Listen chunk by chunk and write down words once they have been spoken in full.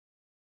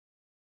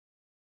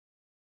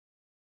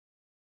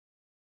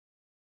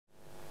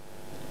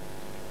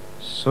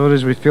So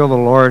as we feel the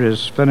Lord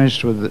is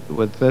finished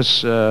with this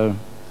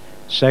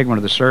segment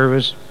of the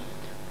service,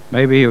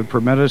 maybe He would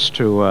permit us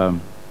to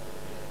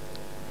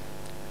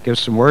give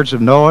some words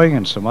of knowing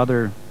and some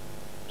other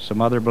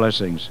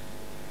blessings.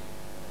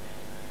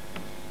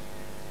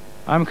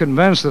 I'm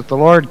convinced that the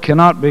Lord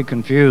cannot be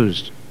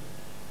confused.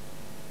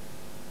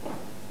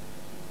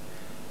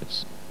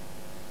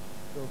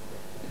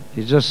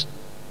 He's just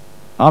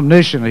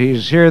omniscient.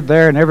 He's here,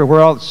 there, and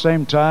everywhere all at the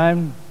same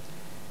time,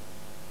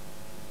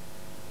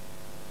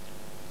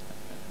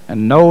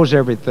 and knows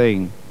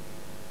everything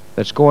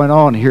that's going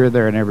on here,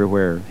 there, and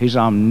everywhere. He's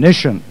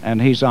omniscient,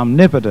 and He's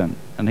omnipotent,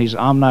 and He's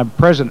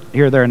omnipresent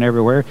here, there, and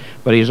everywhere,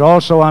 but He's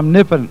also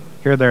omnipotent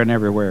here, there, and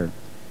everywhere.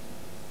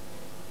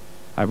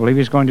 I believe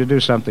He's going to do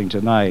something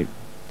tonight.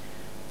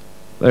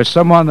 There's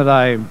someone that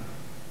I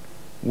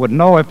would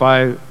know if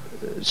I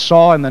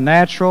saw in the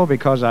natural,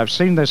 because I've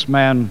seen this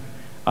man,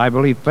 I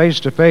believe,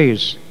 face to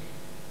face,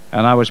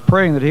 and I was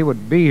praying that he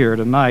would be here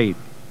tonight.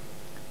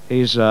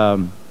 He's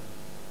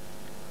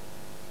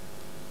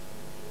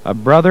a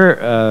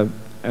brother,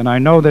 and I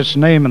know this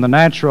name in the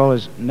natural.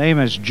 His name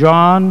is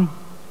John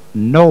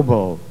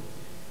Noble.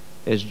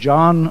 Is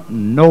John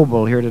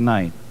Noble here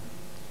tonight?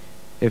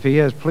 If he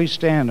is, please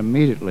stand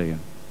immediately.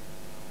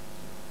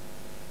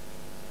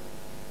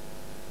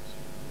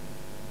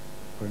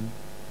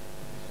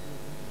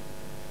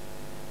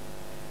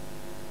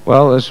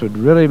 Well, this would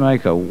really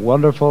make a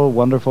wonderful,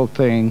 wonderful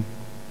thing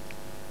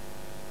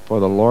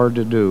for the Lord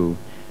to do.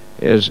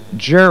 Is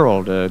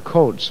Gerald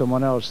Coates,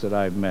 someone else that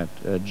I've met?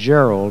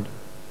 Gerald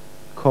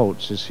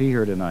Coates, is he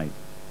here tonight?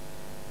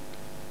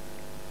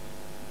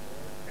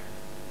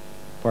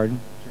 Pardon?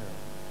 Gerald.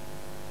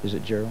 Is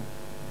it Gerald?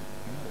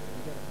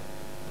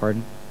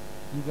 Pardon?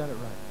 You got it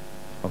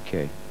right.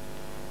 Okay.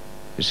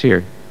 Is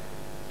here?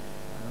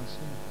 I don't see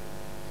him.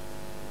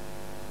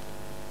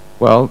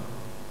 Well,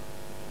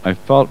 I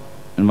felt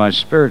in my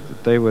spirit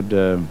that they would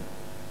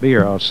be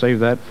here. I'll save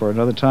that for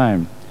another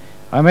time.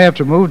 I may have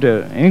to move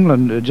to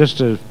England just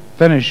to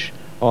finish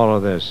all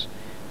of this.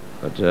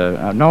 But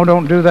no,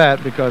 don't do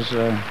that, because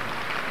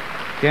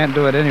can't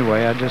do it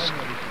anyway. I just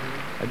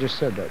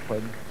said that.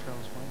 Pardon?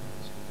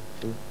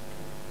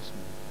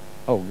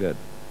 Oh, good.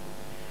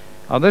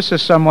 Now, this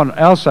is someone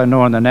else I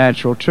know in the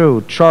natural,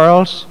 too.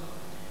 Charles.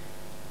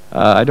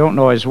 I don't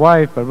know his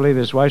wife, but I believe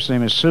his wife's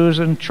name is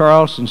Susan.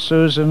 Charles and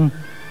Susan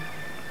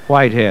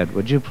Whitehead.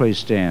 Would you please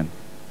stand?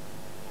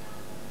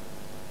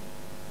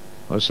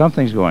 Well,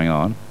 something's going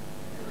on.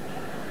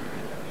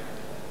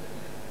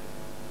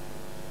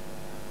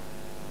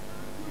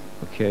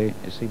 Okay,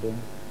 is he doing?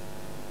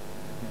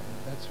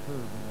 That's her, but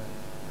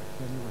I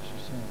can't hear what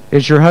she's saying.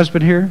 Is your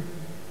husband here?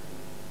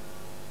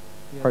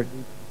 Yeah,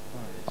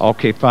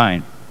 okay,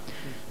 fine.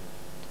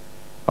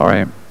 All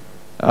right.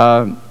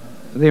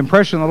 The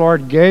impression the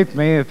Lord gave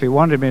me, if He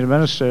wanted me to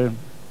minister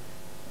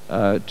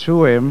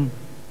to him,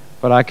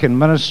 but I can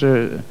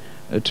minister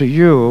to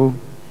you,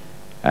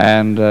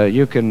 and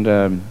you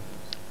can,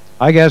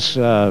 I guess,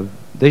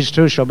 these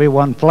two shall be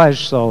one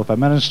flesh, so if I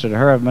minister to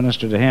her, I've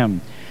ministered to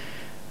him.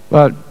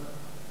 But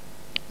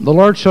the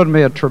Lord showed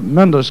me a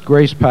tremendous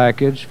grace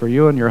package for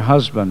you and your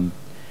husband,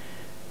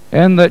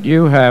 in that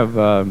you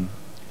have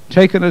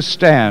taken a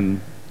stand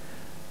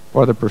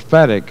for the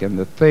prophetic and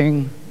the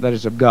thing that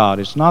is of God.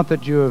 It's not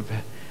that you have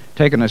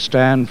taken a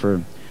stand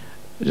for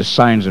just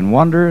signs and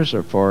wonders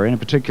or for any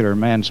particular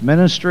man's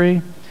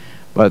ministry,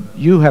 but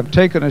you have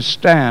taken a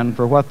stand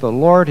for what the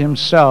Lord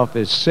Himself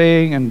is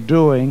saying and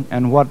doing,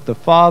 and what the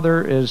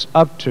Father is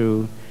up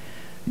to.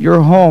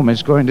 Your home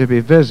is going to be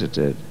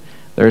visited.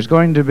 There's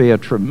going to be a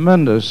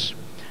tremendous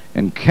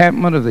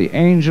encampment of the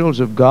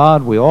angels of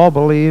God. We all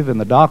believe in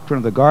the doctrine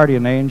of the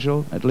guardian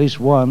angel, at least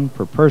one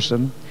per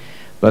person.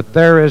 But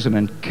there is an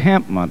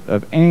encampment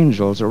of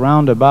angels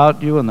around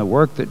about you and the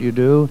work that you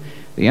do.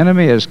 The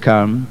enemy has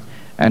come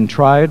and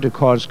tried to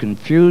cause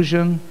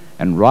confusion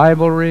and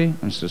rivalry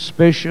and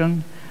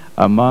suspicion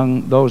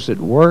among those that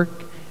work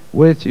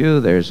with you.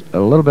 There's a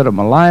little bit of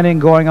maligning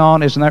going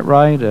on, isn't that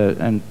right?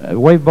 And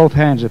wave both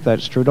hands if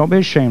that's true. Don't be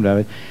ashamed of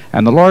it.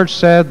 And the Lord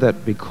said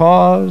that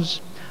because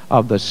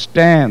of the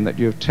stand that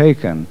you've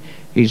taken,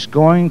 He's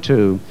going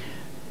to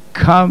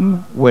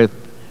come with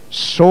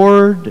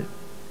sword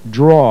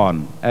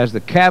drawn as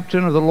the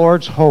captain of the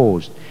Lord's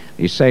host.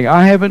 He's saying,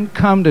 I haven't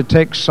come to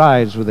take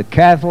sides with the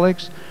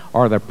Catholics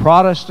or the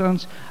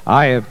Protestants.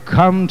 I have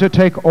come to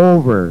take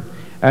over.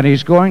 And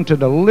He's going to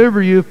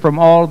deliver you from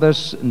all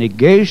this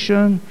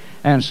negation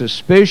and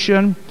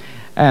suspicion.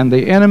 And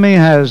the enemy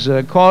has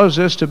caused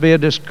this to be a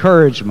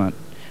discouragement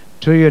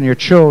to you and your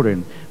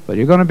children. But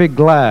you're going to be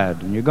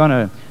glad, and you're going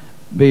to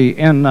be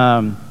in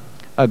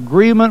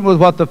agreement with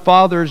what the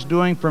Father is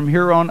doing from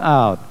here on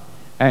out.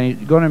 And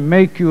He's going to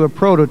make you a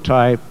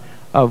prototype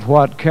of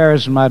what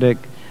charismatic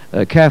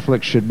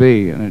Catholics should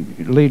be,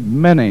 and lead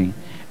many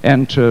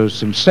into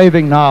some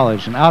saving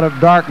knowledge and out of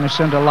darkness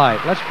into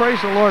light. Let's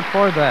praise the Lord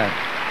for that.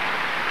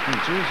 In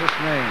Jesus'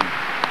 name,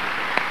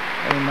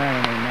 amen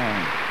and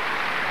amen.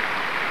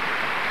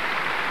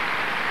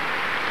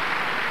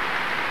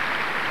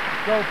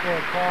 Go for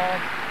it, Paul.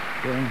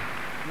 Okay.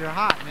 You're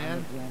hot,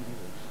 man.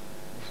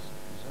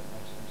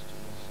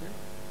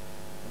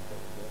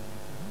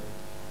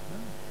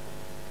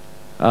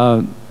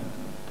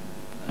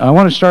 I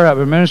want to start out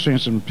by ministering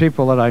to some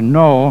people that I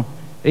know.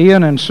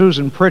 Ian and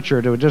Susan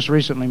Pritchard, who were just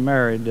recently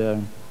married.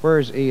 Where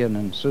is Ian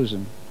and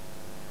Susan?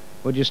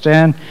 Would you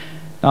stand?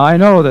 Now, I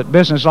know that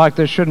business like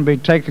this shouldn't be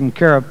taken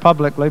care of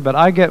publicly, but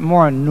I get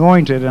more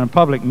anointed in a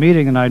public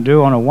meeting than I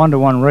do on a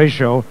one-to-one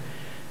ratio,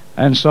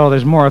 and so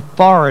there's more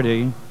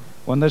authority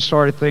when this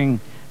sort of thing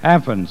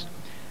happens.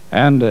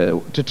 And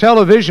to tell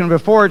a vision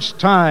before its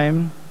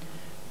time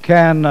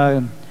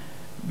can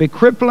be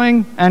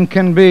crippling and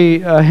can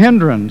be a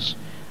hindrance.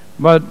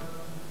 But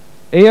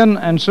Ian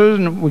and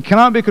Susan, we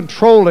cannot be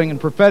controlling in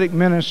prophetic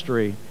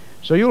ministry.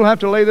 So you'll have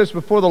to lay this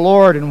before the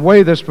Lord and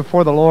weigh this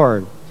before the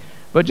Lord.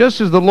 But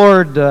just as the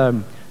Lord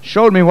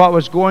showed me what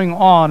was going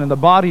on in the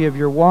body of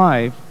your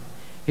wife,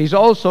 He's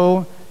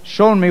also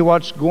shown me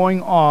what's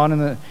going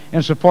on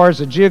insofar as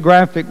the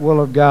geographic will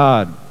of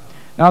God.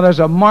 Now there's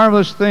a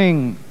marvelous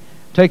thing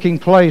taking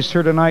place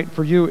here tonight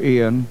for you,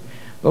 Ian.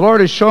 The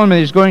Lord has shown me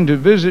He's going to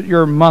visit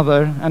your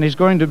mother, and He's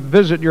going to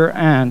visit your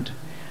aunt,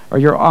 or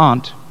your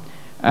aunt.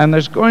 And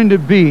there's going to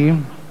be,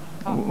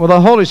 well,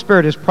 the Holy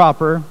Spirit is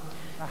proper.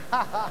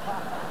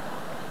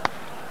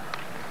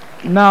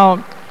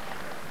 Now,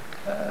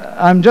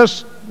 I'm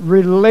just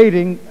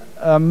relating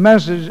a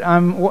message.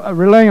 I'm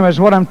relaying as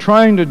what I'm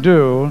trying to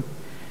do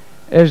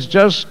is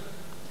just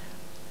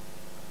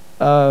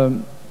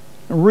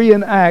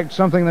reenact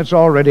something that's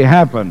already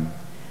happened.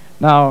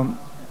 Now,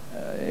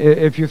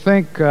 if you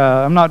think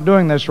I'm not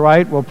doing this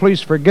right, well, please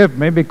forgive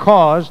me,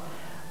 because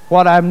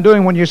what I'm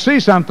doing, when you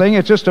see something,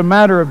 it's just a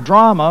matter of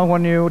drama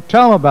when you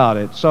tell about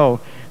it.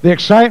 So the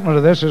excitement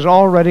of this has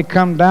already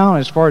come down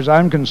as far as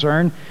I'm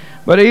concerned.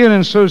 But Ian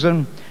and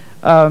Susan,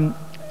 the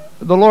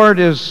Lord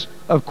is,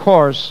 of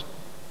course,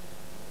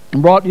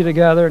 brought you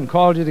together and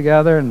called you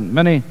together, and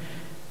many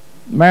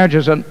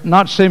marriages are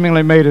not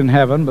seemingly made in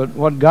heaven, but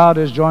what God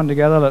has joined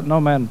together, let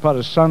no man put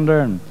asunder.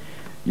 And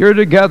you're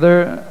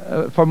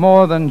together for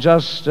more than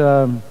just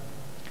the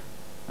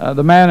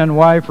man and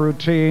wife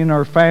routine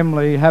or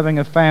family, having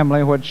a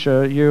family, which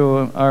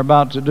you are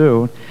about to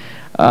do.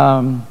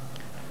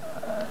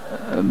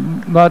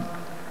 But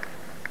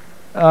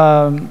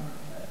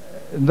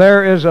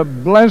there is a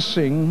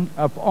blessing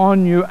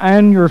upon you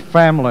and your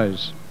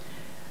families.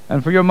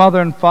 And for your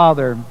mother and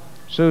father,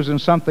 Susan,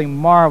 something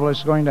marvelous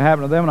is going to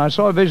happen to them. And I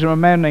saw a vision of a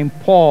man named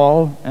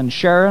Paul and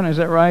Sharon. Is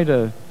that right?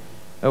 Where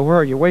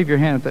are you? Wave your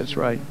hand if that's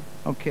right.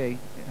 Okay.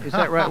 Is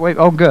that right? Wave.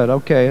 Oh, good.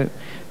 Okay.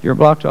 You're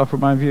blocked off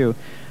from my view.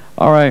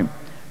 All right.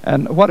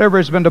 And whatever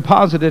has been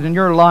deposited in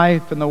your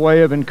life in the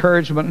way of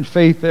encouragement and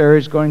faith there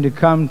is going to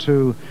come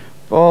to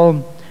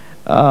full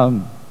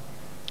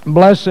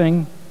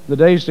blessing the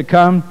days to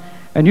come.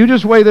 And you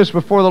just weigh this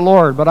before the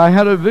Lord. But I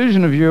had a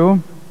vision of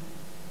you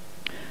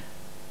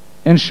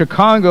in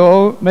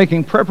Chicago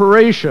making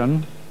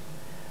preparation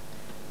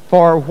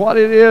for what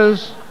it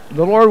is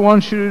the Lord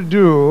wants you to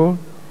do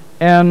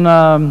and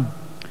the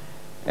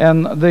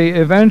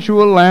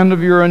eventual land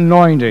of your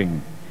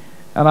anointing.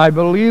 And I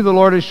believe the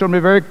Lord has shown me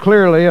very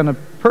clearly in a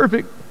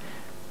perfect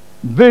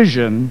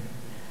vision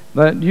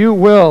that you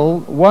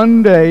will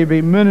one day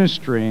be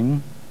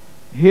ministering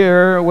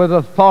here with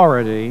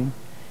authority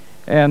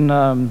in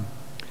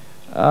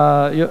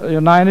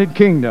United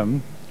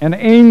Kingdom, in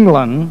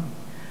England,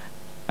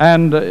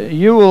 and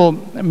you will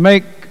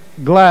make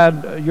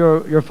glad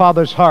your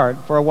father's heart,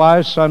 for a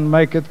wise son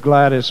maketh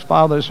glad his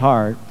father's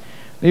heart.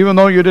 Even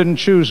though you didn't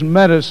choose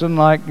medicine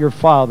like your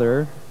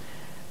father,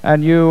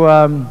 and you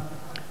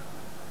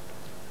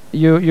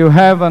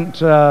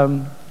haven't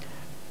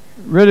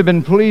really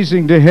been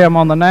pleasing to him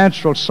on the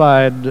natural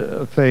side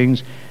of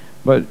things,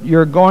 but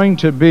you're going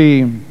to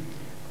be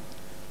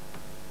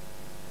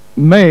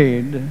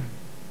made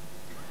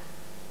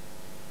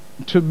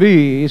to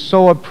be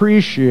so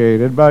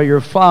appreciated by your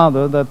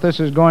father that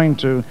this is going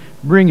to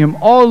bring him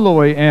all the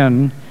way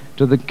in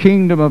to the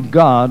kingdom of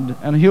God,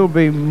 and he'll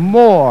be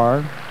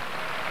more.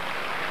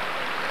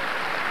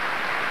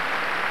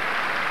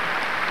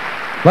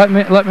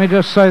 Let me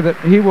just say that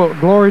he will,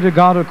 glory to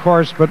God, of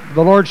course, but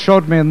the Lord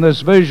showed me in this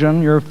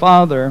vision, your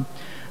father,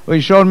 well,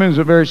 he showed me as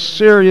a very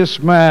serious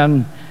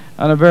man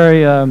and a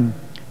very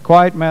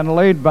quiet man,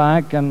 laid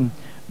back and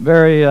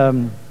very,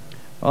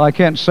 well, I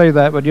can't say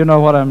that, but you know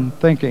what I'm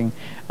thinking.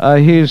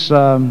 He's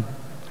a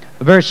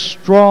very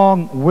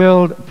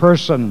strong-willed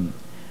person.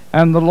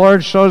 And the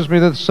Lord shows me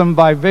that some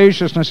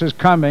vivaciousness is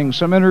coming,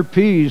 some inner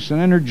peace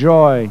and inner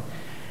joy.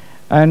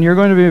 And you're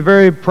going to be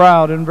very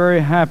proud and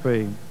very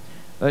happy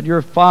that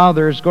your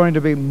father is going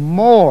to be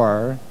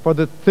more for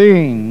the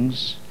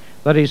things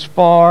that he's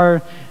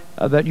for,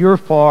 that you're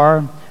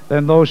for,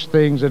 than those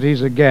things that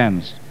he's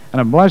against. And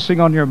a blessing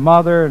on your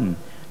mother and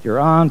your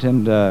aunt,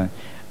 and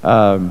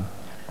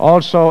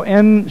also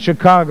in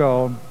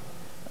Chicago,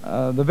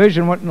 the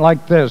vision went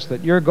like this,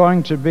 that you're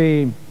going to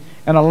be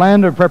in a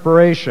land of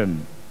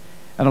preparation.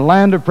 And a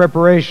land of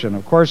preparation.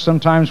 Of course,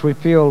 sometimes we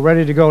feel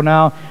ready to go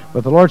now,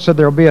 but the Lord said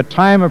there will be a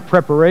time of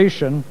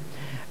preparation.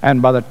 And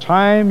by the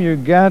time you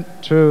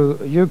get to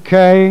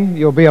UK,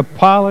 you'll be a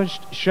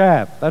polished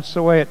shaft. That's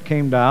the way it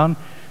came down.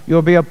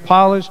 You'll be a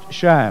polished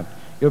shaft.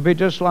 You'll be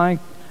just like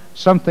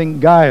something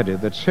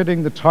guided that's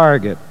hitting the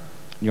target.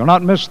 You'll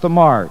not miss the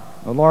mark.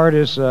 The Lord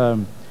is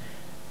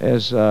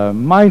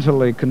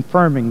mightily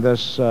confirming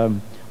this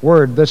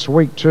word this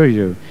week to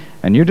you.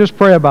 And you just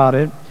pray about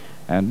it,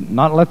 and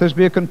not let this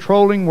be a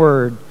controlling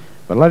word,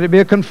 but let it be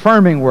a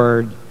confirming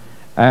word.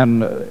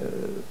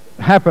 And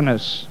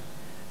happiness,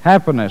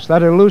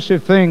 that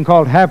elusive thing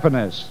called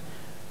happiness,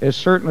 is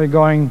certainly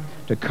going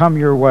to come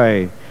your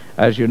way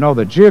as you know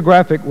the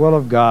geographic will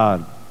of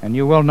God, and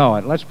you will know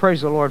it. Let's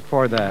praise the Lord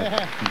for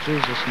that. In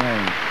Jesus'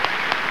 name.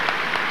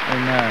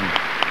 Amen.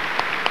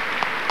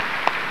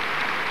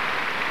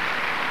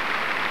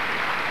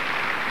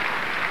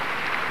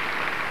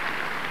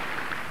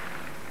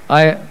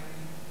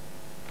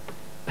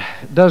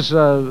 Does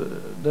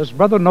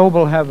Brother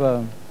Noble have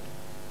a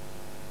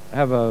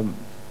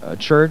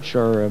church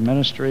or a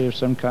ministry of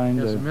some kind?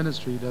 He has a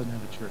ministry. He doesn't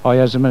have a church. Oh, he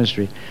has a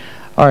ministry.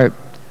 All right.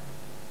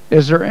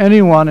 Is there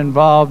anyone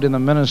involved in the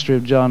ministry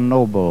of John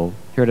Noble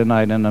here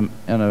tonight in a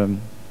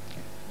Someone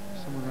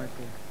right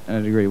there. in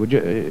a degree? Would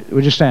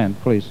you stand,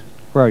 please?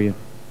 Where are you?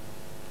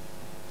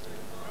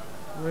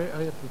 Right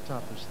at the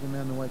top. There's the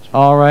man in the white shirt.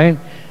 All right.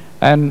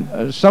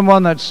 And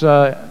someone that's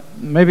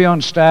maybe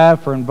on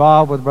staff or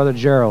involved with Brother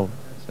Gerald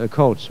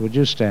Coates, would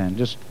you stand?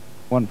 Just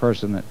one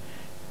person that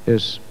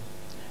is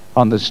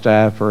on the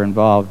staff or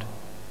involved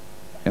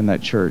in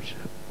that church.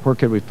 Where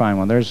could we find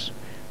one? There's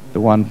the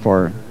one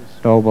for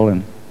Noble.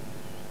 And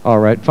all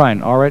right,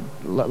 fine. All right,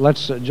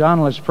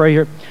 John, let's pray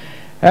here.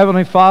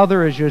 Heavenly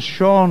Father, as you've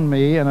shown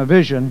me in a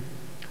vision,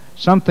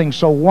 something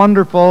so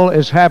wonderful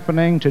is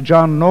happening to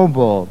John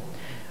Noble.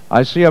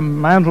 I see a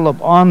mantle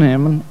upon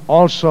him.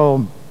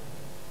 Also,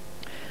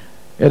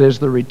 it is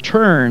the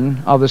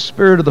return of the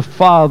Spirit of the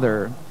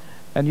Father.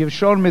 And you've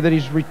shown me that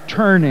he's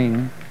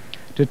returning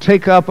to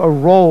take up a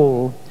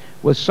role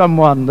with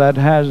someone that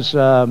has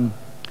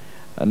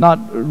not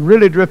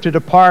really drifted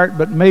apart,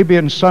 but maybe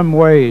in some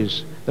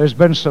ways there's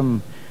been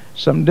some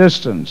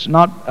distance.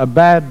 Not a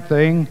bad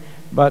thing,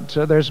 but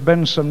there's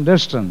been some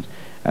distance.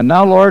 And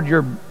now, Lord,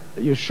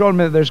 you've shown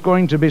me that there's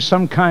going to be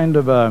some kind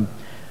of a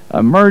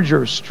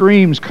merger of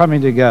streams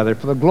coming together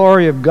for the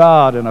glory of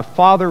God, and a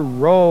father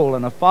role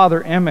and a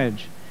father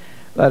image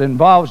that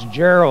involves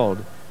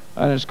Gerald.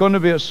 And it's going to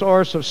be a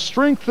source of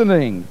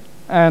strengthening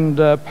and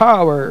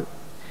power.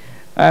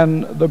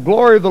 And the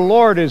glory of the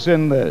Lord is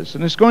in this.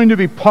 And it's going to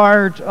be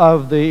part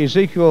of the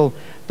Ezekiel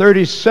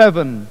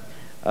 37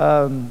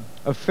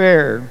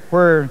 affair,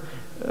 where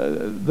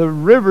the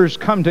rivers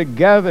come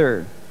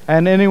together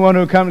and anyone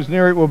who comes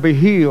near it will be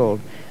healed.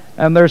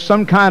 And there's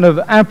some kind of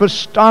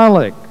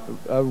apostolic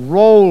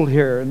role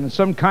here, and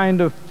some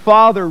kind of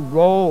father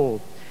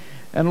role.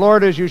 And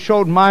Lord, as you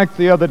showed Mike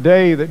the other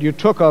day, that you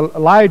took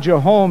Elijah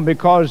home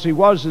because he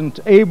wasn't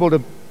able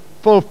to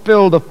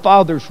fulfill the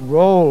father's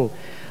role,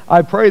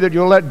 I pray that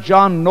you'll let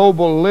John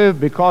Noble live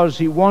because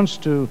he wants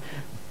to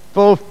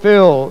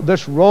fulfill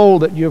this role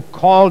that you've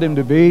called him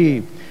to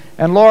be.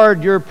 And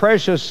Lord, your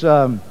precious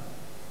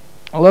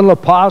little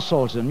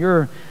apostles and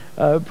your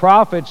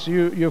prophets,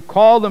 you've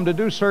called them to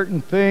do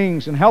certain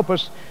things, and help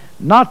us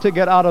not to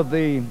get out of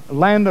the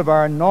land of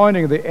our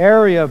anointing, the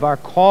area of our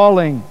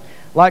calling,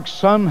 like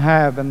some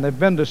have, and they've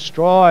been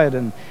destroyed.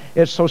 And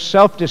it's so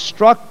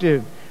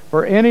self-destructive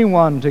for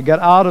anyone to get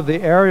out of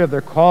the area of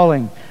their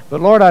calling.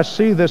 But Lord, I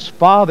see this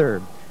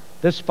father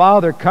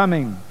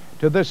coming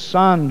to this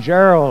son,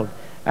 Gerald,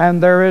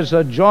 and there is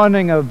a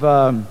joining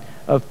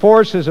of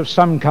forces of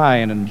some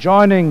kind, and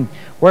joining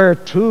where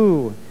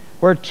two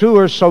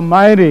are so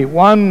mighty.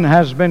 One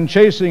has been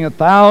chasing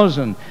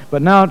 1,000,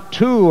 but now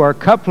two are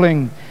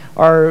putting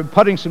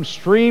some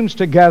streams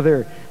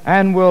together,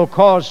 and will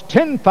cause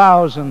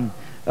 10,000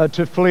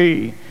 to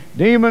flee.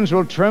 Demons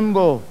will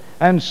tremble,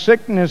 and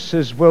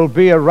sicknesses will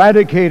be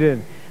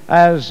eradicated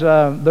as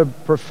the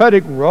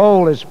prophetic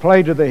role is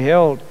played to the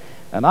hilt.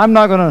 And I'm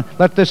not going to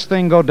let this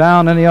thing go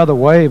down any other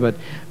way, but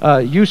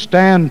you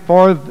stand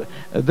for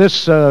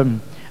this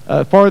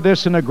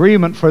in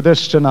agreement for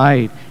this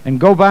tonight. And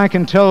go back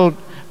and tell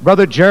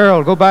Brother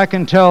Gerald, go back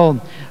and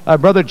tell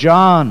Brother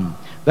John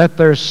that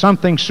there's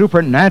something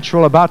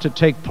supernatural about to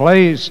take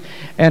place,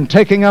 and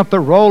taking up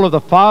the role of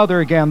the Father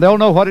again. They'll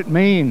know what it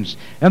means.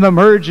 And the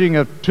merging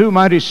of two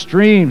mighty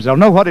streams, they'll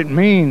know what it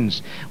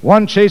means.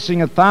 One chasing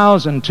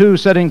 1,000, two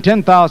setting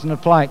 10,000 to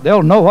flight.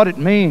 They'll know what it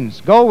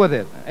means. Go with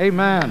it.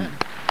 Amen.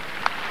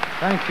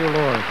 Thank you,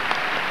 Lord.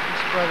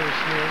 This brother's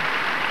here.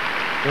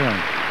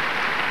 Yeah.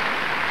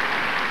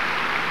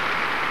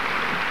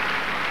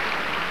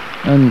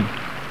 And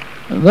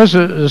this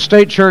is the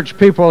state church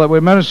people that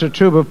we ministered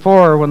to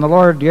before, when the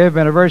Lord gave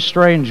me in a very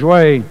strange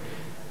way.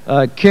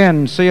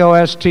 Ken,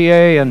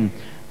 C-O-S-T-A, and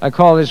I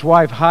call his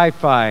wife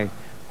Hi-Fi.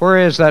 Where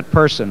is that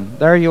person?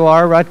 There you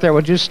are, right there.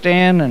 Would you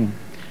stand?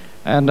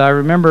 And I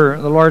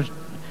remember the Lord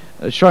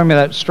showing me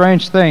that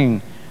strange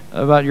thing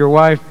about your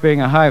wife being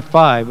a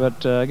Hi-Fi,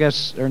 but I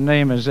guess her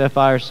name is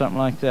F-I or something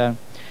like that.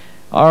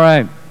 All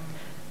right.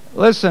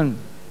 Listen,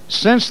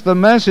 since the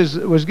message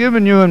was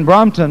given you in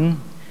Brompton,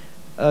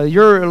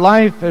 your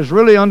life has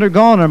really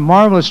undergone a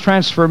marvelous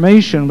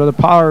transformation by the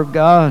power of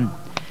God.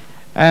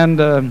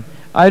 And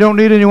I don't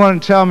need anyone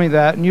to tell me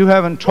that, and you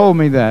haven't told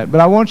me that.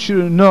 But I want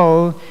you to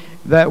know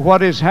that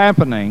what is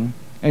happening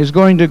is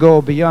going to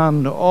go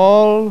beyond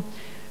all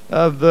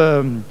of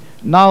the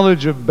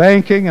knowledge of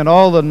banking and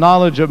all the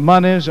knowledge of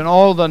monies and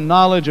all the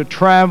knowledge of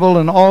travel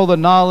and all the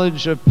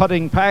knowledge of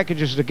putting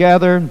packages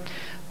together.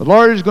 The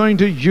Lord is going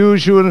to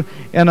use you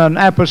in an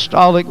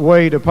apostolic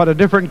way to put a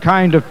different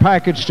kind of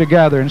package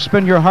together and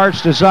spin your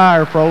heart's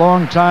desire for a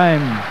long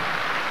time.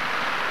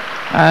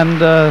 And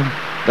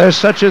there's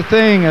such a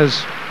thing as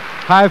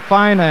high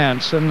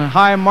finance and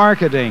high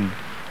marketing,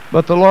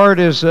 but the Lord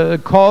has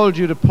called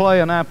you to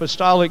play an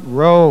apostolic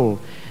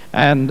role.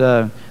 And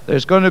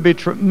there's going to be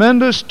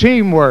tremendous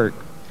teamwork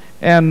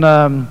in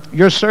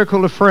your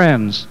circle of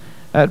friends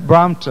at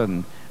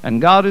Brompton.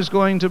 And God is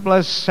going to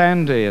bless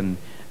Sandy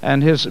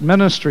and his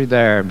ministry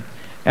there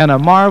in a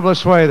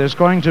marvelous way. There's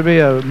going to be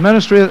a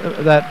ministry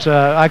that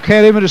I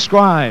can't even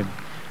describe.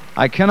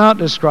 I cannot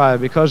describe,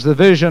 because the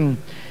vision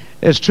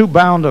is too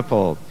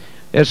bountiful.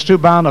 It's too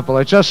bountiful.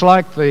 It's just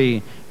like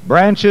the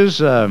branches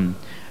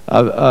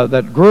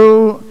that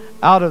grew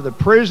out of the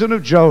prison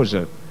of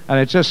Joseph, and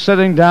it's just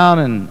sitting down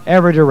in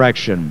every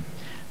direction.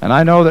 And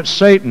I know that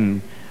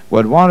Satan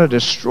would want to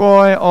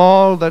destroy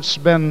all that's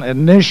been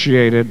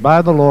initiated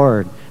by the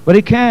Lord, but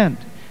he can't.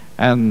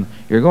 And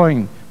you're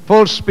going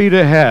full speed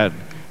ahead.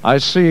 I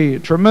see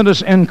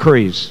tremendous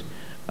increase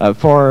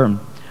for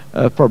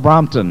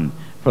Brompton,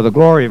 for the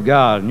glory of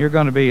God, and you're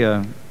going to be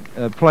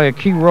play a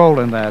key role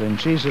in that, in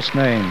Jesus'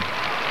 name.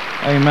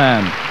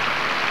 Amen.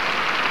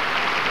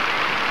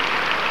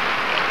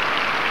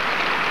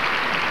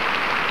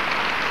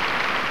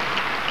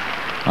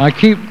 I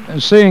keep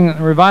seeing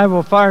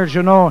revival fires.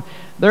 You know,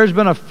 there's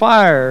been a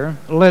fire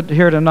lit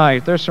here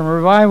tonight. There's some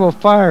revival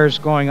fires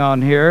going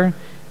on here,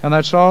 and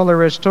that's all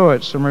there is to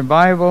it. Some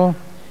revival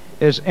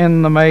is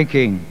in the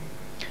making.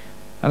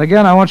 And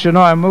again, I want you to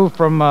know I moved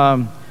from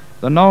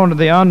the known to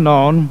the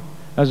unknown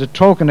as a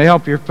token to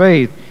help your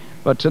faith.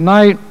 But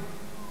tonight,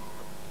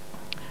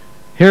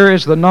 here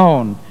is the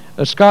known.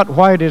 Scott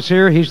White is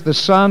here. He's the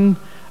son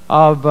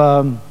of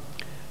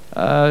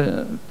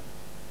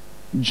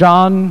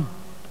John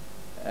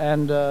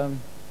and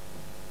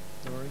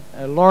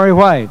Lori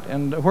White.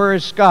 And where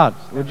is Scott?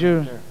 Would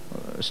you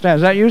stand?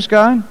 Is that you,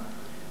 Scott?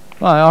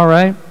 Well, all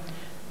right.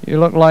 You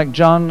look like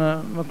John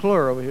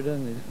McClure over here,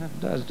 doesn't he?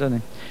 Does,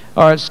 doesn't he?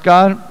 All right,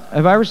 Scott,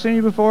 have I ever seen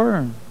you before?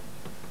 Or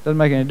doesn't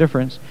make any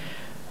difference.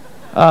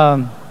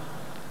 Now,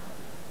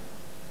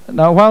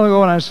 a while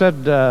ago when I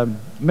said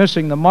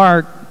missing the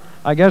mark,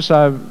 I guess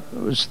I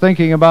was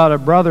thinking about a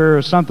brother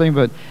or something,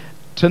 but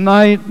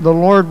tonight the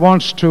Lord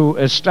wants to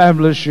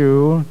establish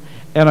you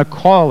in a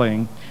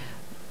calling.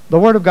 The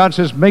Word of God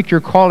says, make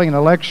your calling and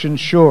election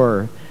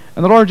sure.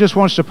 And the Lord just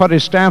wants to put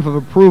His stamp of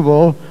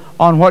approval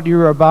on what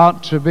you're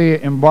about to be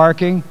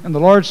embarking. And the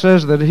Lord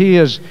says that He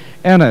is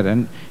in it.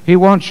 And He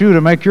wants you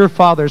to make your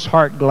Father's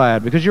heart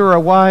glad, because you're a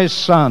wise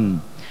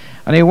son.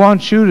 And He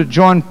wants you to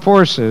join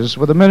forces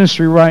with a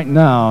ministry right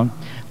now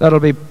that'll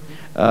be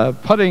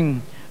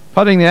putting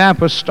the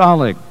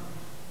apostolic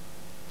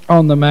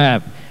on the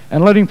map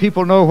and letting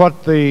people know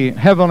what the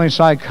heavenly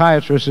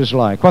psychiatrist is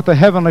like, what the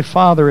heavenly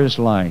Father is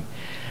like.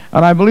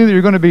 And I believe that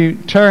you're going to be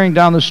tearing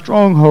down the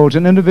strongholds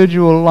in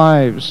individual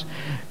lives.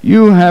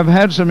 You have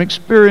had some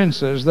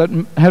experiences that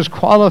has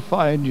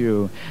qualified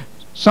you.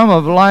 Some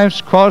of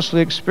life's costly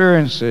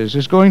experiences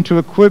is going to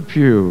equip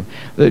you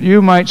that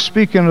you might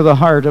speak into the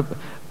heart of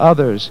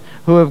others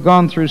who have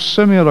gone through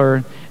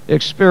similar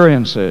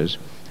experiences.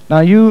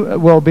 Now you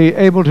will be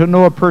able to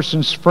know a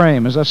person's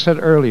frame, as I said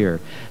earlier,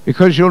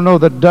 because you'll know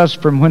the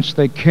dust from whence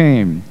they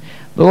came.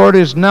 The Lord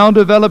is now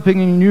developing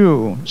in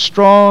you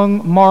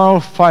strong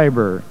moral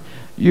fiber.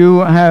 You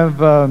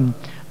have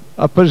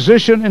a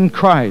position in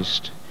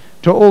Christ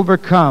to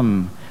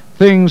overcome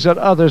things that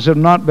others have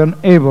not been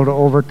able to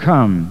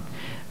overcome.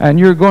 And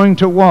you're going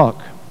to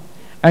walk,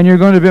 and you're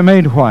going to be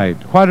made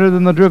white, whiter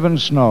than the driven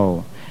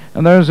snow.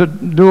 And there's a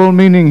dual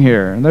meaning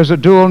here, and there's a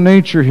dual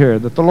nature here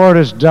that the Lord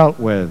has dealt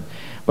with.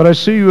 But I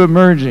see you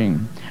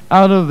emerging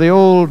out of the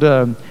old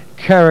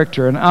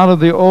character and out of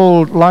the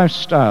old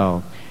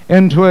lifestyle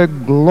into a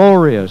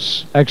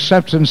glorious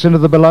acceptance into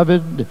the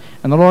beloved.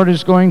 And the Lord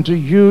is going to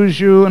use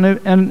you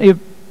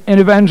in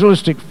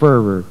evangelistic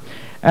fervor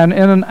and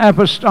in an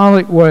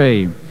apostolic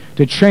way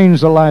to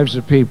change the lives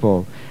of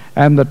people.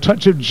 And the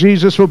touch of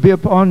Jesus will be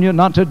upon you,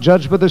 not to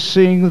judge by the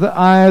seeing of the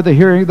eye, the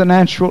hearing of the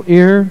natural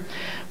ear,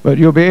 but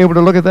you'll be able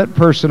to look at that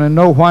person and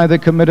know why they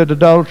committed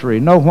adultery,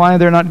 know why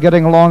they're not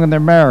getting along in their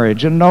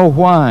marriage, and know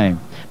why.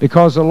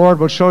 Because the Lord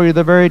will show you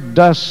the very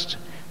dust,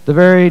 the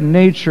very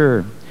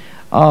nature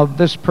of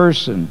this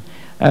person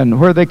and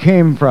where they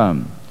came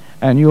from.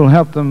 And you'll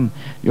help them,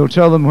 you'll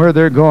tell them where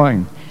they're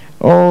going.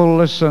 Oh,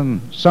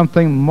 listen,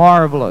 something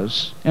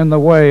marvelous in the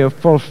way of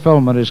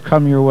fulfillment has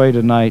come your way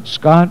tonight.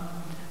 Scott,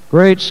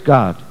 great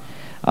Scott,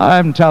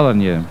 I'm telling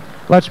you,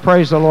 let's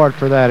praise the Lord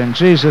for that in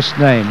Jesus'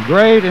 name.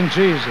 Great in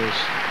Jesus.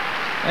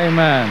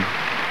 Amen.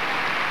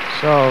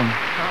 So,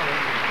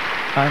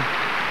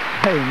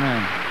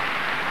 amen.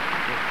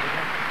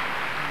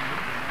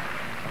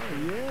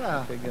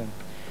 Yeah. Okay, good.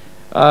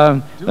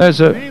 Do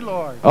There's it a for me,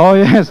 Lord. Oh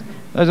yes,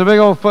 there's a big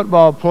old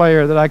football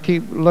player that I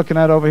keep looking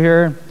at over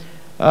here.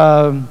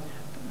 There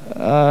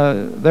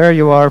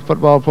you are,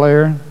 football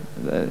player.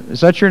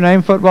 Is that your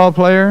name, football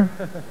player?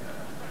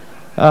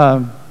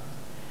 Now,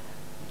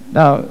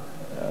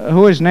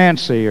 who is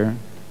Nancy? Or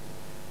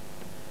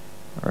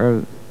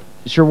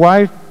is your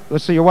wife?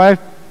 Let's see, your wife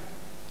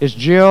is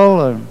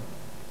Jill.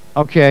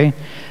 Okay,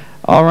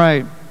 all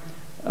right.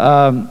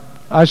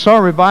 I saw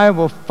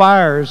revival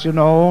fires, you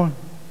know,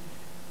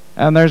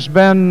 and there's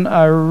been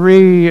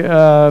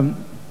a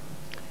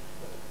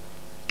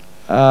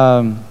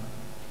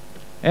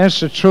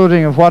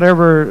instituting of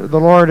whatever the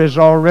Lord has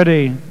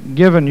already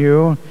given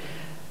you.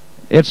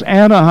 It's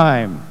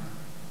Anaheim.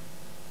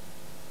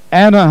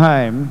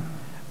 Anaheim,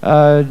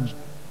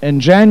 in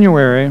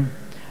January,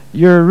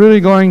 you're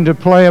really going to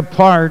play a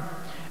part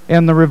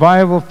in the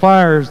revival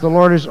fires. The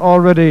Lord has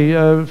already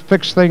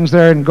fixed things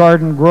there in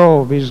Garden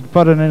Grove. He's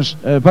put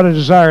a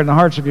desire in the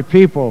hearts of your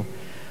people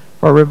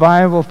for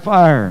revival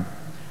fire.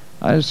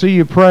 I see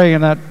you praying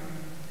in that.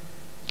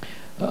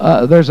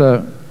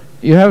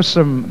 You have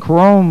some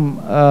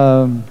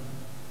chrome,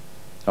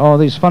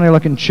 these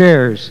funny-looking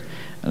chairs.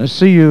 And I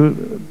see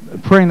you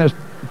praying this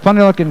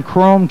funny-looking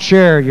chrome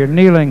chair. You're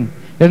kneeling.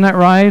 Isn't that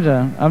right?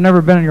 I've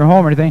never been in your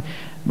home or anything,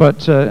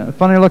 but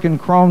funny-looking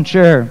chrome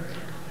chair.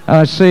 And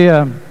I see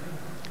 100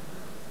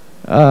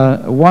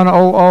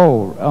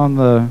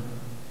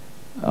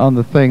 on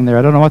the thing there.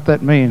 I don't know what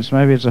that means.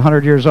 Maybe it's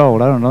 100 years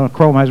old. I don't know.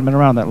 Chrome hasn't been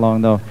around that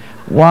long, though.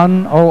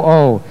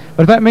 100.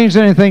 But if that means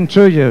anything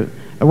to you,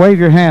 wave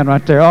your hand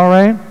right there. All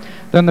right?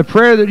 Then the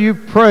prayer that you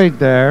prayed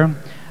there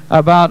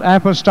about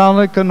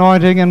apostolic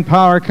anointing and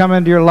power come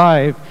into your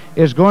life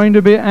is going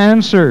to be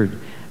answered.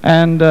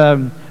 And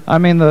I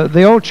mean,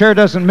 the old chair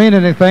doesn't mean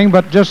anything,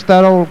 but just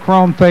that old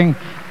chrome thing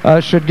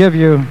should give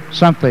you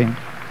something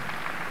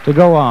to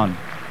go on.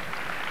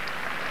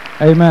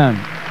 Amen.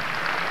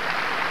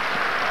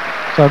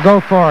 So go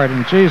for it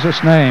in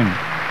Jesus' name.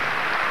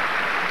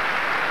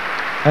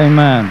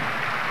 Amen.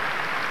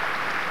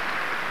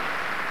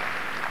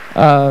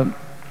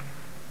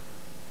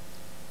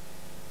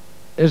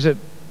 Is it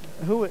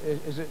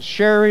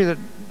Sherry that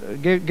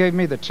gave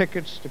me the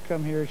tickets to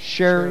come here?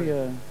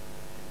 Sherry,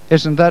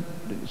 isn't that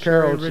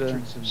Carol's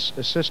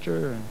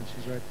sister?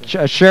 She's right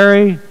there.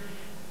 Sherry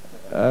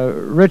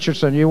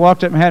Richardson. You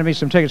walked up and handed me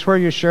some tickets. Where are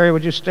you, Sherry?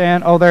 Would you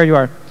stand? Oh, there you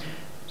are.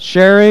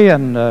 Sherry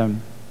and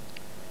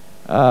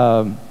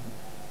Penny,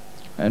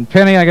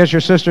 I guess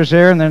your sister's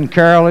here, and then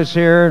Carol is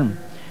here.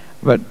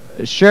 But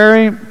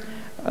Sherry,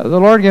 the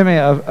Lord gave me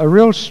a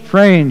real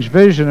strange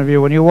vision of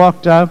you when you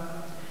walked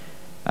up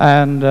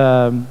and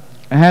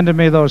handed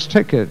me those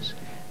tickets.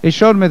 He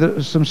showed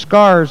me some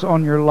scars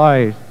on your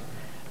life.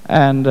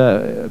 And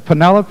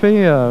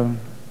Penelope, all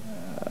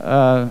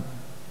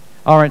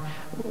right.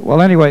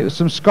 Well, anyway,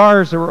 some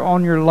scars that were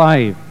on your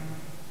life.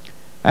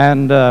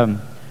 And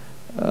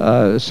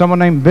someone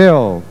named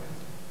Bill,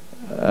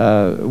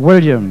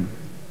 William,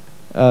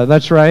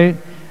 that's right.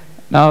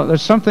 Now,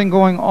 there's something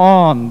going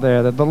on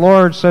there that the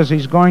Lord says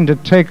He's going to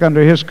take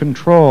under His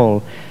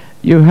control.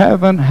 You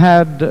haven't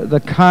had the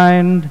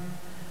kind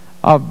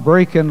of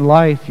break in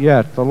life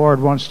yet the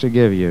Lord wants to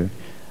give you.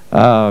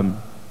 I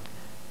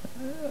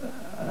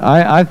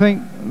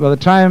think by the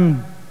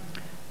time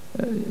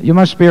you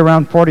must be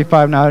around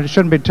 45 now. I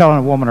shouldn't be telling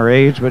a woman her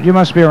age, but you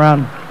must be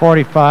around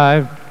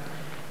 45.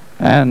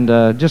 And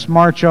just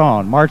march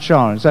on, march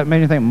on. Does that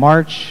mean anything?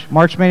 March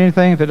mean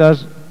anything? If it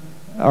does,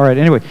 all right.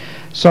 Anyway,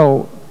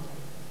 so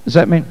does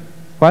that mean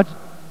what?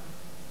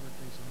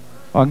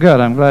 Oh, good.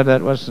 I'm glad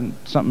that wasn't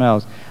something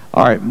else.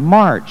 All right,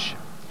 march.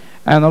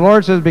 And the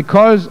Lord says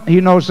because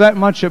He knows that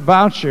much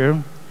about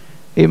you,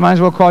 He might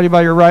as well call you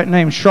by your right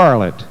name,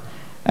 Charlotte.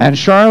 And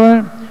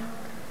Charlotte,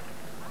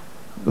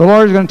 the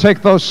Lord is going to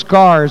take those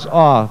scars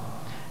off.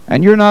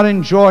 And you're not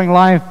enjoying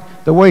life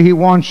the way He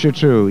wants you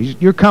to.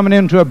 You're coming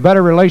into a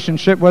better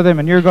relationship with Him,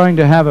 and you're going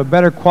to have a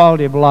better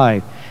quality of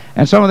life.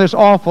 And some of this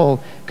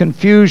awful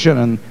confusion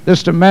and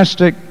this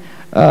domestic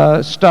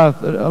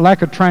stuff,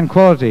 lack of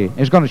tranquility,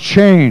 is going to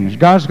change.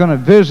 God's going to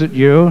visit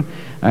you,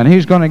 and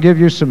He's going to give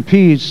you some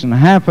peace and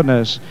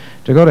happiness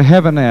to go to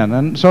heaven in.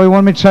 And so He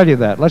wanted me to tell you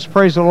that. Let's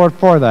praise the Lord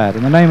for that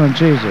in the name of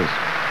Jesus.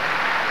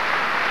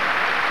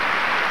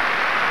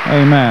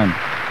 Amen.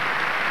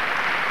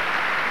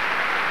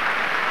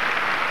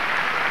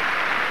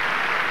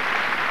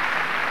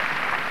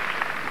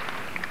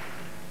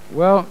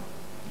 Well,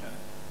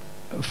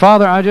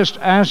 Father, I just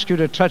ask you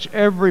to touch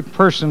every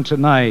person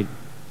tonight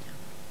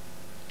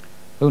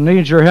who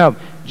needs your help.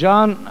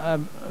 John,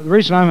 the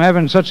reason I'm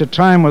having such a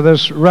time with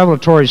this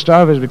revelatory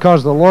stuff is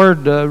because the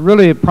Lord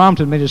really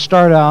prompted me to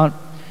start out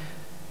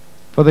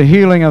for the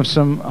healing of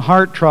some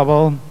heart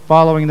trouble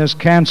following this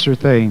cancer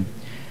thing.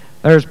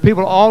 There's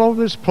people all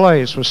over this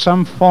place with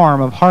some form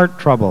of heart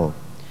trouble.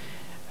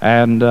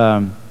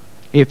 And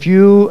if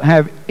you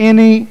have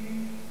any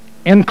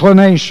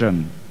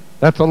inclination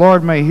that the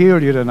Lord may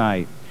heal you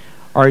tonight,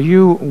 or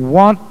you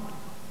want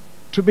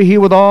to be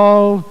healed with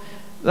all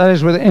that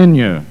is within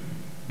you,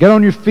 get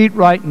on your feet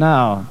right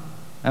now,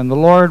 and the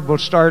Lord will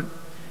start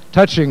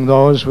touching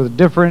those with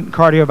different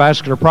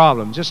cardiovascular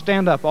problems. Just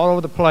stand up all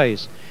over the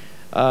place.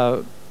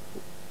 Come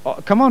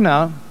on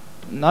now,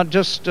 not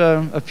just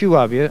a few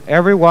of you.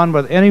 Everyone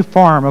with any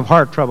form of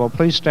heart trouble,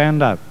 please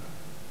stand up.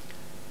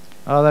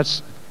 Oh,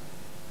 that's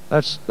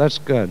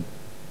good.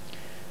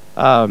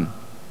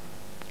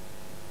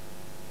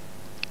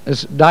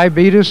 Is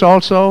diabetes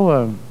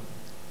also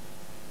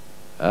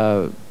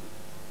a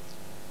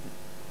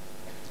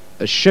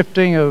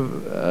shifting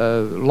of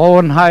low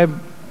and high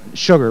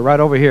sugar right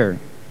over here?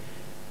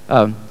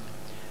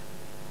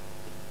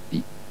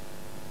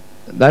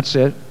 That's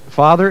it.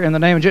 Father, in the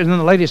name of Jesus, and then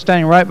the lady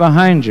standing right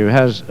behind you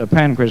has a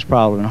pancreas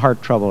problem and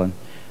heart trouble, and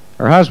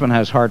her husband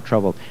has heart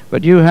trouble.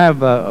 But you have,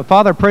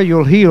 Father, I pray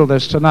you'll heal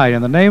this tonight.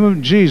 In the name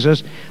of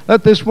Jesus,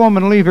 let this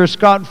woman leave here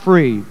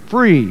scot-free,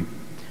 free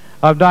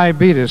of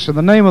diabetes, in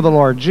the name of the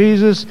Lord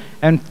Jesus,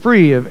 and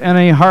free of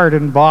any heart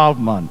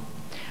involvement,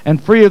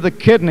 and free of the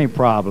kidney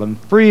problem,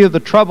 free of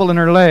the trouble in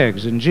her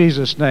legs, in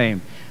Jesus'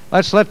 name.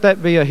 Let's let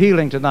that be a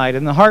healing tonight.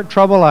 In the heart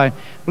trouble, I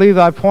believe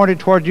I pointed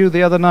toward you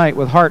the other night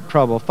with heart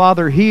trouble.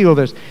 Father, heal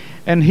this,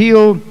 and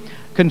heal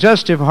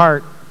congestive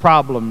heart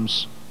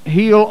problems.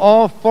 Heal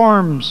all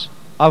forms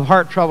of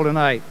heart trouble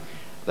tonight.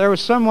 There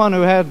was someone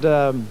who had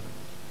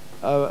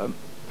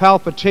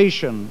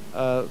palpitation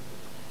of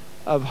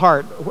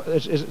heart.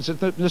 It's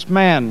this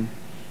man,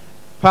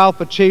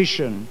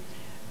 palpitation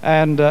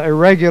and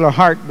irregular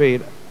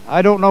heartbeat.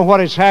 I don't know what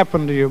has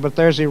happened to you, but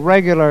there's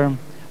irregular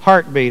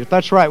heartbeat. If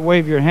that's right,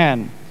 wave your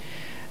hand.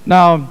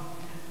 Now,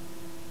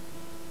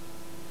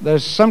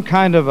 there's some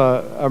kind of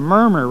a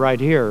murmur right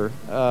here.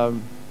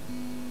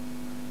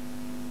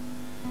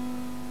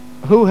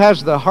 Who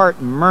has the heart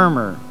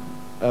murmur?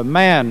 A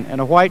man in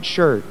a white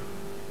shirt.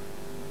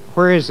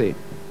 Where is he?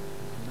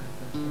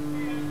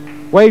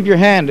 Wave your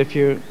hand if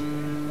you...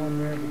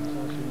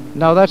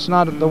 No, that's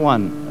not the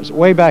one. It's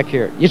way back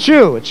here. It's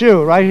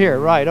you, right here,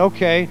 right,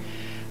 okay.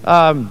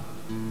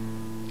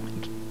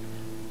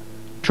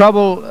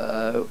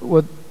 Trouble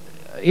with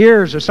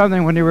ears or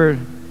something when you were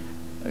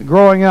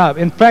growing up,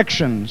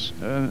 infections,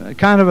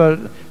 kind of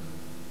a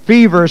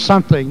fever or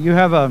something. You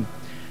have a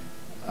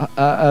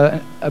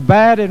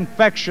bad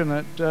infection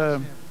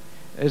that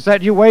is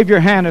that you? Wave your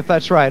hand if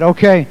that's right.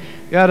 Okay,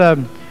 you had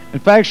an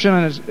infection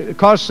and it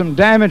caused some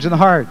damage in the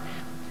heart.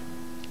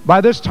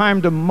 By this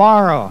time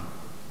tomorrow,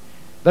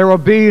 there will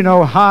be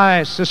no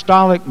high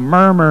systolic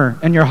murmur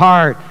in your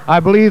heart. I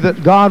believe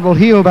that God will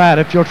heal that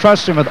if you'll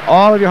trust Him with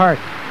all of your heart.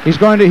 He's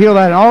going to heal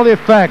that and all the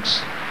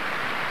effects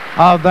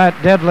of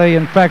that deadly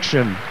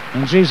infection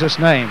in Jesus'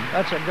 name.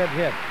 That's a good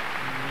hit.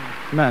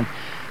 Amen.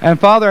 And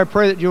Father, I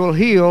pray that you will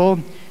heal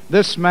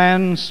this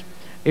man's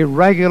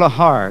irregular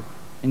heart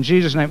in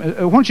Jesus' name. Why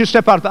don't you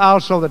step out of the aisle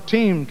so the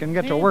team can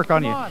get to work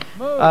on you.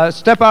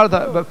 Step out of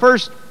the, but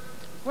first,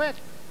 Quick.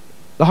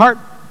 The heart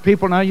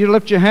people, now you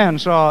lift your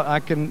hand so I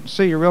can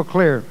see you real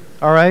clear.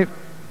 All right?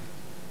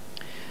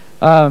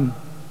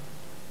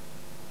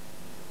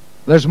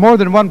 There's more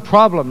than one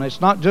problem.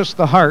 It's not just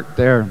the heart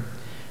there.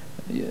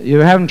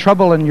 You're having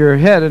trouble in your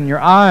head and your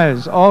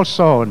eyes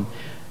also, and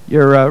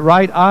your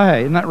right eye.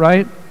 Isn't that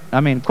right?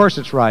 I mean, of course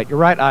it's right. Your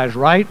right eye is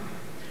right,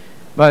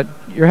 but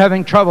you're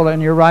having trouble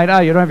in your right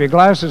eye. You don't have your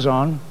glasses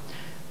on.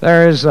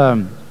 There is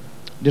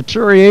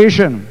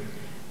deterioration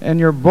in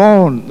your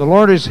bone. The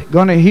Lord is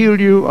going to heal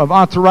you of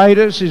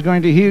arthritis. He's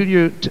going to heal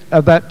you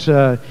of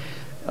that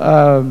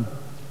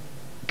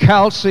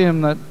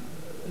calcium that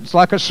it's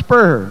like a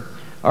spur,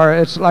 or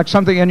it's like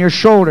something in your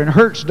shoulder. And it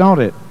hurts,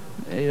 don't it?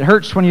 It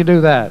hurts when you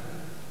do that.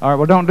 All right,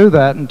 well, don't do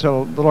that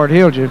until the Lord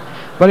healed you.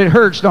 But it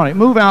hurts, don't it?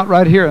 Move out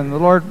right here, and the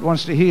Lord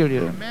wants to heal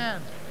you.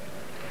 Amen.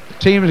 The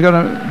team is going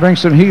to bring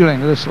some healing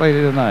to this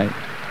lady tonight.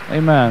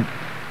 Amen.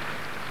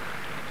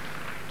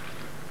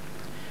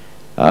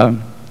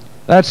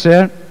 That's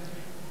it.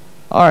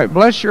 All right,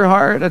 bless your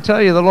heart. I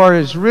tell you, the Lord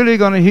is really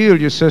going to heal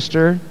you,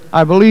 sister.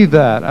 I believe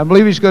that. I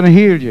believe He's going to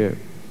heal you.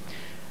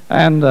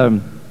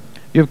 And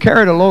you've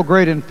carried a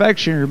low-grade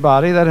infection in your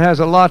body that has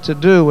a lot to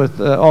do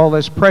with all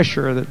this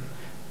pressure that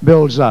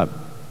builds up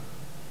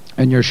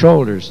in your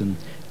shoulders and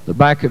the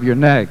back of your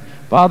neck.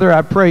 Father,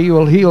 I pray you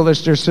will heal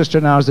this dear sister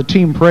now as the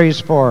team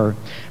prays for her.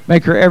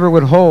 Make her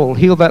everywhere whole.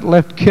 Heal that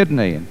left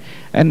kidney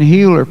and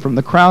heal her from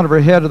the crown of her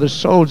head to the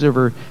soles of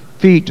her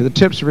feet to the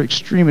tips of her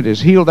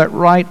extremities. Heal that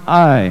right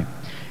eye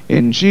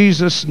in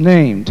Jesus'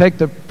 name. Take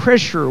the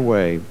pressure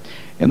away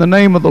in the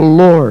name of the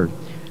Lord.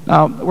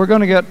 Now, we're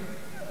going to get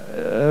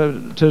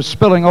to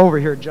spilling over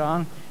here,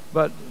 John,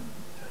 but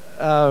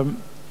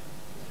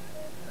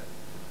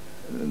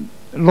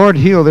Lord,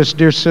 heal this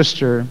dear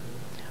sister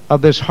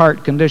of this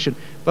heart condition.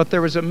 But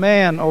there was a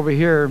man over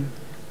here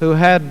who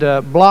had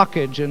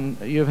blockage, and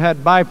you've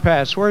had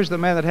bypass. Where's the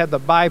man that had the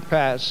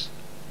bypass?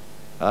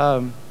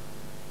 So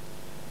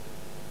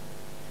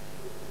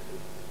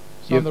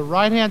on the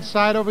right-hand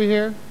side over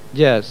here?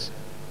 Yes.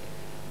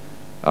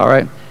 All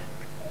right.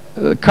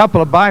 A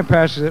couple of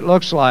bypasses, it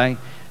looks like.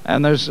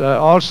 And there's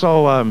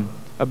also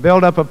a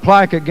build-up of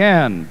plaque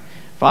again.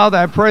 Father,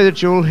 I pray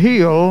that you'll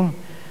heal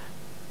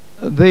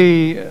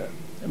the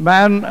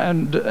man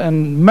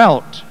and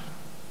melt,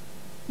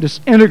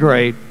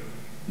 disintegrate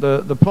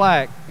the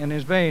plaque in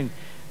his vein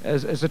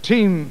as a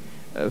team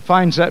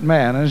finds that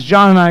man. And as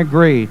John and I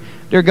agree,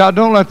 dear God,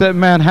 don't let that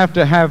man have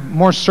to have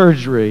more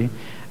surgery,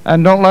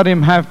 and don't let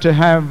him have to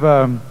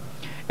have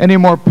any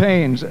more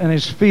pains in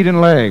his feet and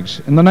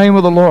legs. In the name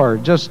of the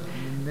Lord, just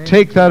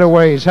take that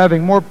away. He's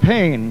having more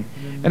pain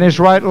in his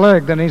right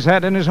leg than he's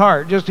had in his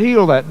heart. Just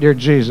heal that, dear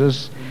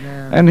Jesus.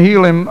 Amen. And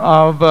heal him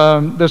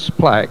of this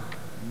plaque.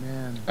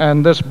 Amen.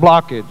 And this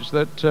blockage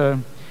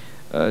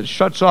that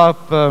shuts off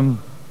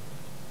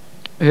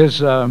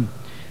his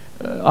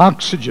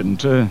oxygen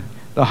to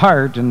the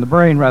heart and the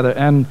brain, rather,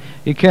 and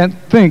he can't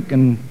think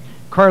and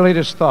correlate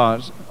his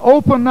thoughts.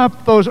 Open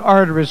up those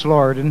arteries,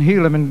 Lord, and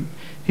heal him, and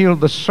heal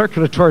the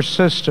circulatory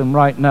system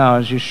right now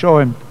as you show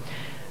him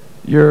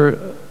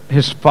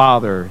his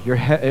Father,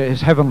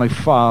 his Heavenly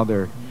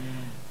Father.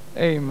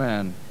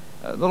 Amen.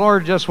 The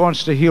Lord just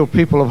wants to heal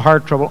people of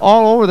heart trouble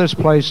all over this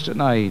place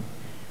tonight.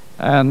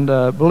 And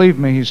believe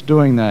me, He's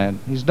doing that.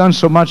 He's done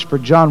so much for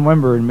John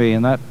Wimber and me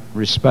in that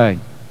respect.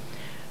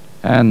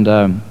 And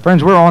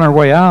friends, we're on our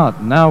way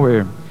out. Now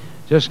we're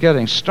just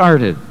getting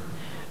started.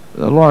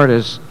 The Lord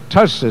has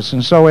touched us,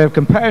 and so we have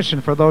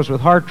compassion for those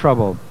with heart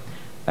trouble.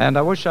 And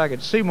I wish I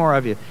could see more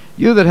of you.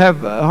 You that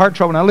have heart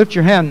trouble, now lift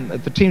your hand.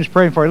 If the team's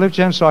praying for you, lift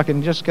your hand so I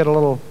can just get a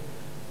little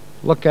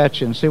look at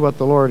you and see what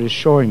the Lord is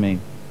showing me.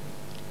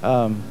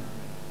 Boy,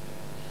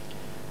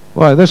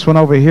 this one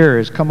over here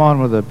has come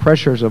on with the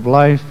pressures of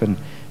life, and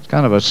it's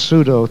kind of a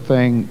pseudo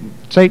thing.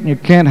 Satan, you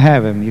can't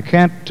have him. You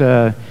can't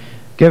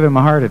give him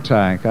a heart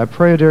attack. I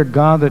pray, dear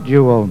God, that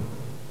you will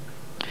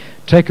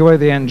take away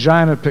the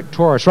angina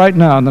pectoris right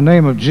now in the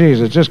name of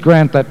Jesus. Just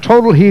grant that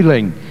total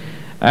healing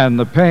and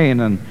the pain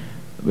and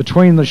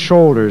between the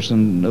shoulders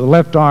and the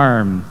left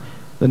arm,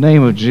 the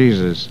name of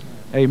Jesus.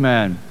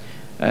 Amen.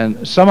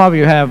 And some of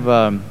you have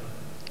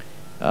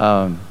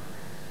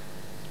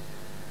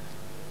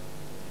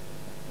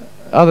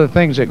other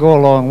things that go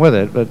along with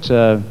it, but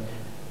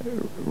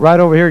right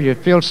over here you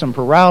feel some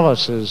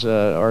paralysis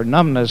or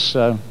numbness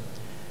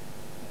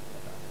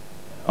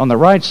on the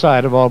right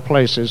side of all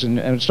places, and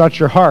it's not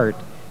your heart.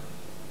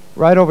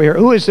 Right over here.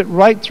 Who is it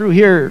right through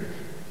here?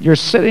 You're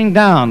sitting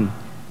down,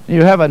 and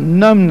you have a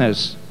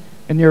numbness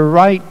in your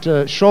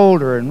right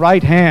shoulder and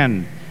right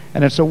hand,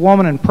 and it's a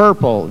woman in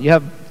purple. You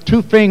have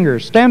 2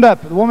 fingers. Stand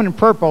up, the woman in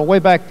purple way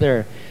back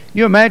there.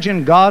 You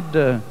imagine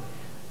God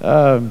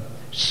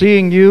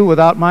seeing you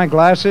without my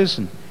glasses?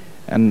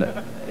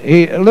 And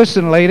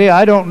listen, lady,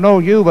 I don't know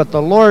you, but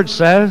the Lord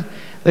says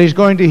that He's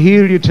going to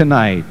heal you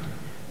tonight.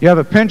 You have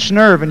a pinched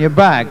nerve in your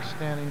back.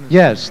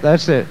 Yes,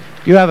 that's it.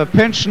 You have a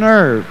pinched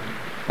nerve,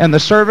 and the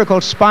cervical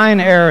spine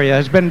area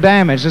has been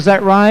damaged. Is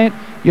that right?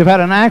 You've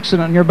had an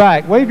accident in your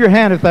back. Wave your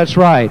hand if that's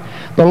right.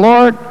 The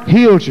Lord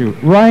heals you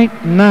right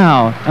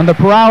now, and the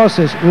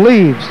paralysis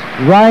leaves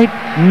right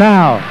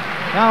now.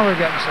 Now we're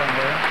getting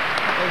somewhere.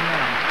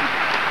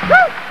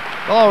 Amen.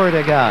 Glory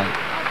to God.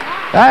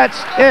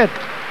 That's it.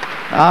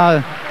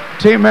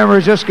 Team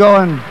members, just go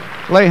and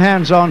lay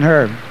hands on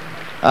her.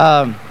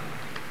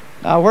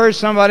 Now, where's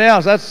somebody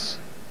else?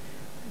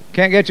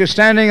 Can't get you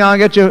standing. I'll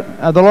get you.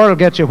 The Lord will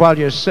get you while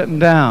you're sitting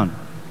down.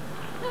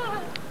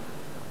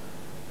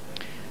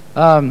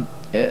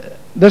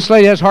 This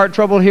lady has heart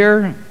trouble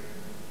here.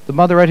 The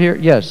mother right here.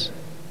 Yes.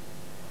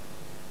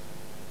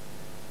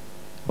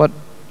 What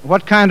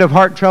kind of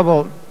heart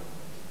trouble?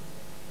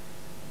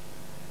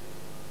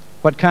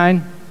 What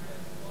kind?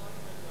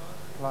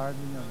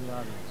 Clogging of the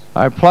arteries.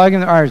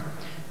 Clogging the arteries.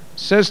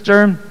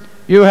 Sister,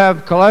 you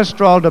have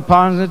cholesterol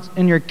deposits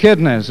in your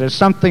kidneys. There's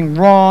something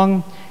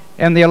wrong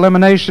in the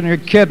elimination of your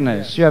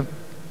kidneys. You have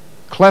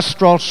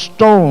cholesterol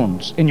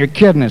stones in your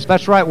kidneys.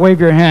 That's right. Wave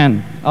your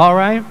hand. All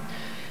right?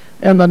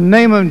 In the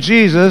name of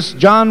Jesus,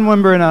 John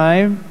Wimber and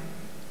I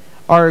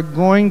are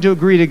going to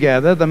agree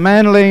together. The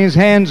man laying his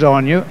hands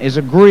on you is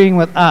agreeing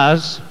with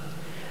us,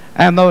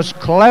 and those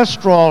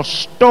cholesterol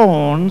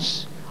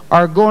stones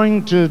are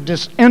going to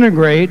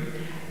disintegrate,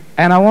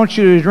 and I want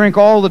you to drink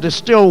all the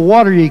distilled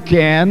water you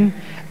can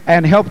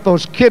and help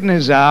those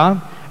kidneys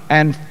out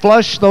and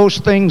flush those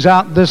things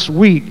out this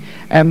week.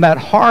 And that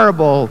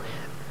horrible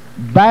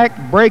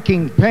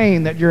back-breaking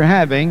pain that you're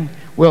having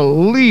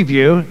will leave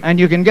you, and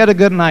you can get a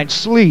good night's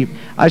sleep.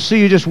 I see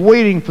you just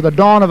waiting for the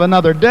dawn of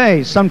another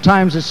day.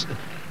 Sometimes it's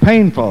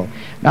painful.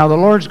 Now the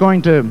Lord's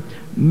going to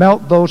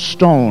melt those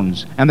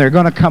stones, and they're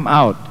going to come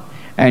out,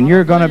 and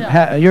you're going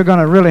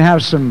to really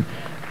have some.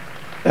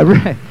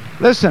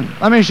 Listen,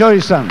 let me show you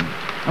something.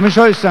 Let me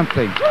show you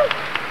something. All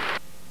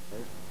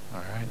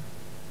right.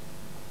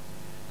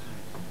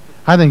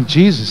 I think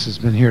Jesus has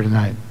been here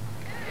tonight.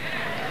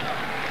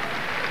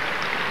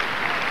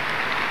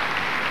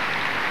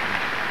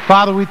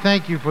 Father, we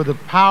thank you for the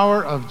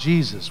power of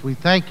Jesus. We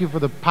thank you for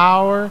the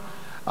power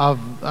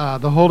of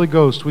the Holy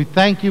Ghost. We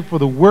thank you for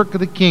the work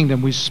of the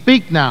kingdom. We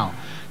speak now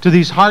to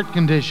these heart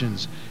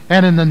conditions.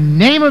 And in the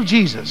name of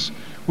Jesus,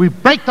 We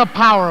break the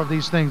power of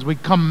these things. We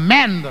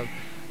command the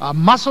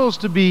muscles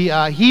to be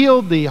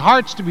healed, the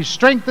hearts to be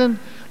strengthened.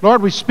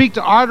 Lord, we speak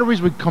to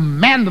arteries. We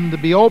command them to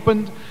be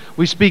opened.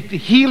 We speak to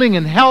healing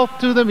and health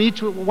to them,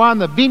 each one,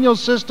 the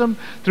venous system,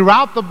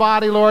 throughout the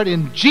body, Lord,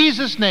 in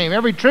Jesus' name.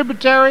 Every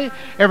tributary,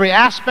 every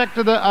aspect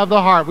of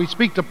the heart. We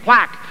speak to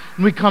plaque,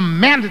 and we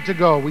command it to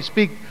go. We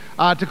speak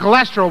to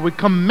cholesterol. We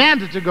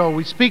command it to go.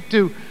 We speak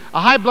to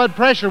high blood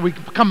pressure. We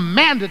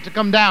command it to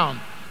come down.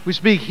 We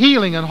speak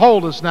healing and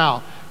wholeness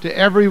now to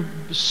every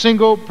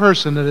single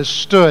person that has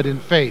stood in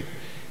faith.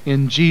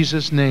 In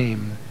Jesus'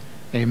 name,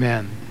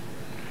 amen.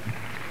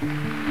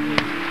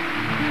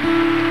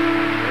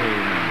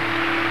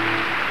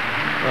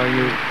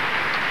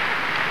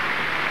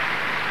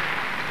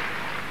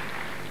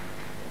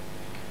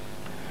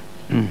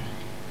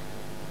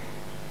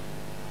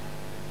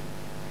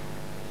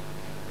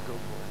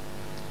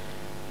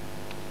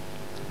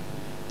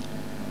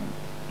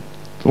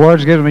 The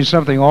Lord's given me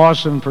something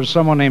awesome for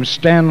someone named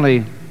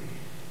Stanley.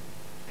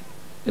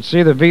 It's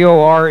either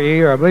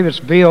V-O-R-E or I believe it's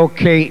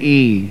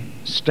V-O-K-E.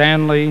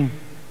 Stanley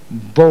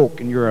Volk,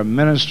 and you're a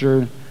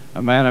minister,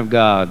 a man of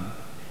God.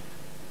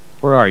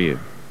 Where are you?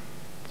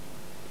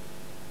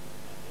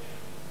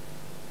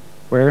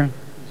 Where?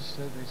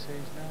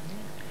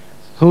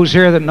 Who's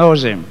here that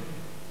knows him?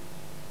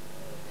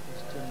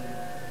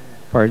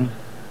 Pardon?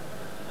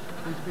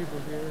 These people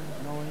here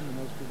know him, and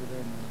those people there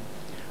know him.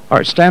 All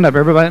right, stand up,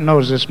 everybody that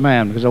knows this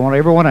man, because I want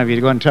every one of you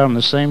to go and tell them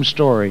the same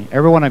story.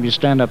 Every one of you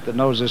stand up that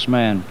knows this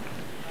man.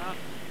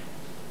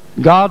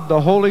 God, the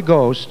Holy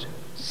Ghost,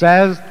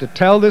 says to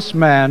tell this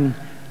man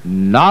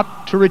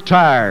not to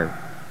retire.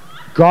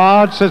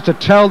 God says to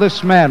tell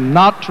this man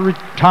not to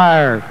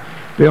retire.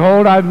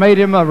 Behold, I've made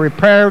him a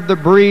repairer of the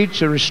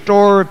breach, a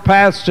restorer of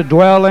paths to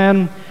dwell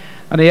in,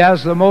 and he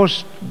has the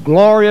most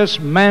glorious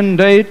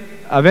mandate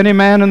of any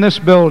man in this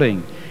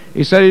building.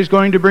 He said he's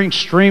going to bring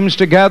streams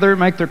together,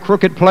 make their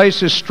crooked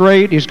places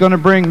straight. He's going to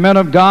bring men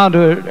of God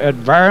at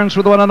variance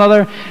with one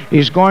another.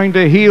 He's going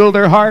to heal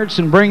their hearts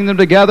and bring them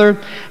together.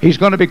 He's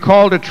going to be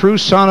called a true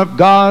son of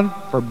God.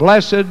 For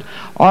blessed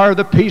are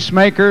the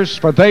peacemakers,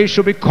 for they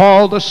shall be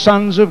called the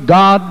sons of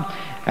God.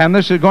 And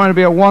this is going to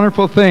be a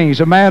wonderful thing.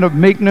 He's a man of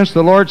meekness.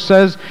 The Lord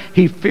says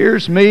he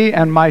fears me,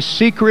 and my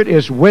secret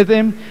is with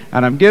him.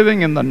 And I'm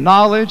giving him the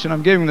knowledge, and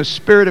I'm giving him the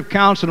spirit of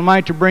counsel and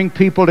might to bring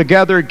people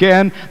together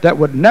again that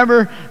would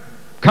never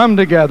come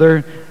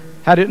together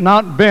had it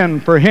not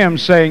been for him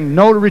saying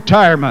no to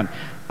retirement.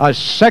 A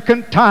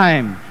second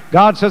time.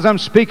 God says, I'm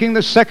speaking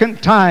the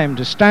second time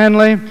to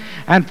Stanley,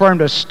 and for him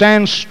to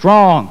stand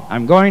strong,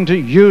 I'm going to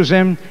use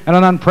him in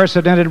an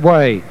unprecedented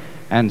way.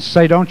 And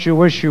say, don't you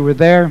wish you were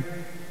there?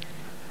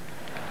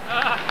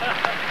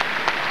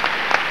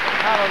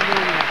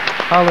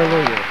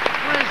 Hallelujah.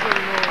 Praise the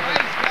Lord.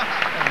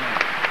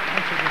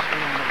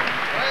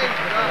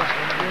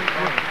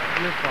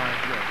 You're fine.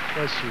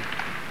 Bless you.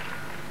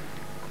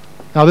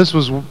 Now, this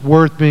was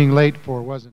worth being late for, wasn't it?